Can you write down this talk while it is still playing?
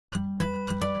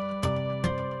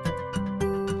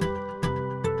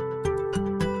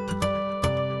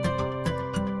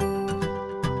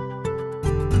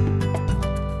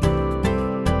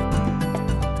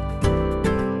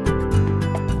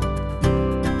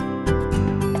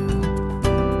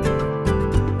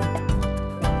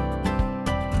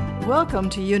Welcome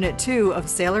to Unit 2 of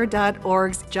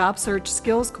Saylor.org's Job Search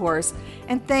Skills course,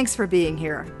 and thanks for being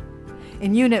here.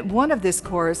 In Unit 1 of this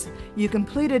course, you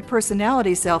completed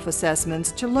personality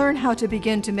self-assessments to learn how to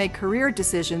begin to make career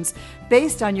decisions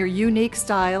based on your unique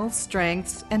style,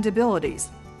 strengths, and abilities.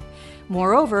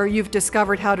 Moreover, you've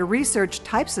discovered how to research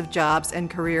types of jobs and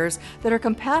careers that are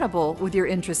compatible with your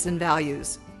interests and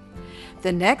values.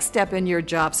 The next step in your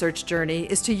job search journey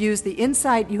is to use the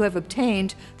insight you have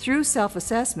obtained through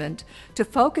self-assessment to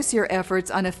focus your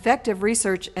efforts on effective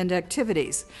research and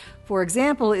activities. For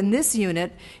example, in this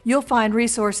unit, you'll find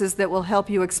resources that will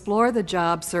help you explore the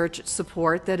job search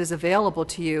support that is available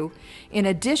to you. In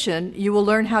addition, you will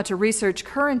learn how to research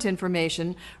current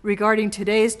information regarding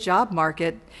today's job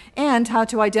market and how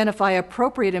to identify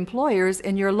appropriate employers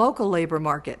in your local labor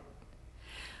market.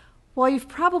 While you've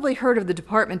probably heard of the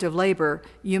Department of Labor,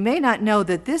 you may not know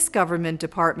that this government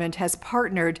department has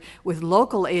partnered with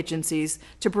local agencies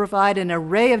to provide an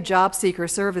array of job seeker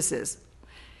services.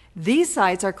 These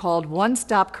sites are called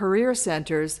one-stop career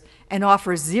centers and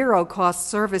offer zero-cost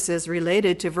services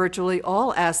related to virtually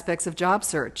all aspects of job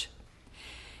search.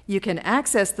 You can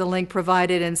access the link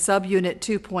provided in Subunit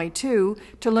 2.2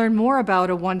 to learn more about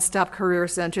a one-stop career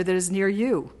center that is near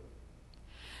you.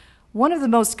 One of the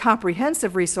most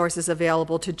comprehensive resources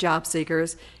available to job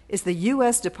seekers is the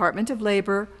U.S. Department of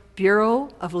Labor Bureau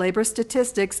of Labor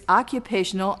Statistics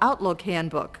Occupational Outlook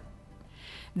Handbook.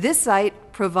 This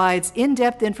site provides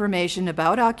in-depth information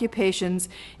about occupations,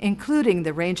 including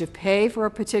the range of pay for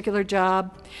a particular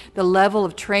job, the level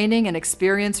of training and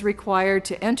experience required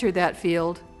to enter that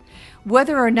field,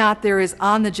 whether or not there is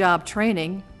on-the-job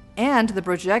training, and the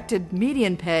projected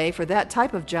median pay for that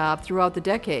type of job throughout the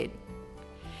decade.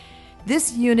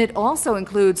 This unit also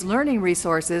includes learning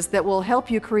resources that will help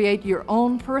you create your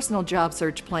own personal job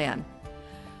search plan.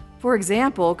 For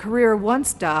example, Career One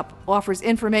Stop offers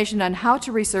information on how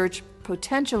to research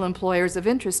potential employers of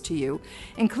interest to you,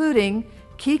 including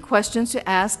key questions to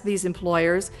ask these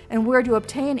employers and where to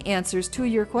obtain answers to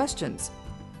your questions.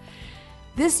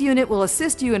 This unit will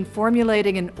assist you in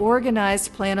formulating an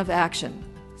organized plan of action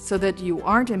so that you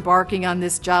aren't embarking on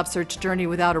this job search journey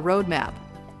without a roadmap.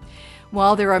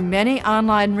 While there are many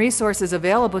online resources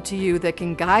available to you that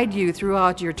can guide you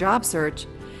throughout your job search,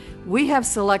 we have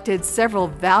selected several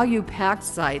value-packed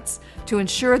sites to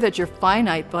ensure that your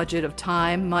finite budget of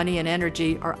time, money, and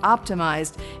energy are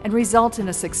optimized and result in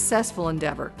a successful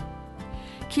endeavor.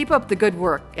 Keep up the good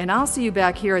work, and I'll see you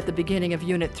back here at the beginning of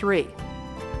Unit 3.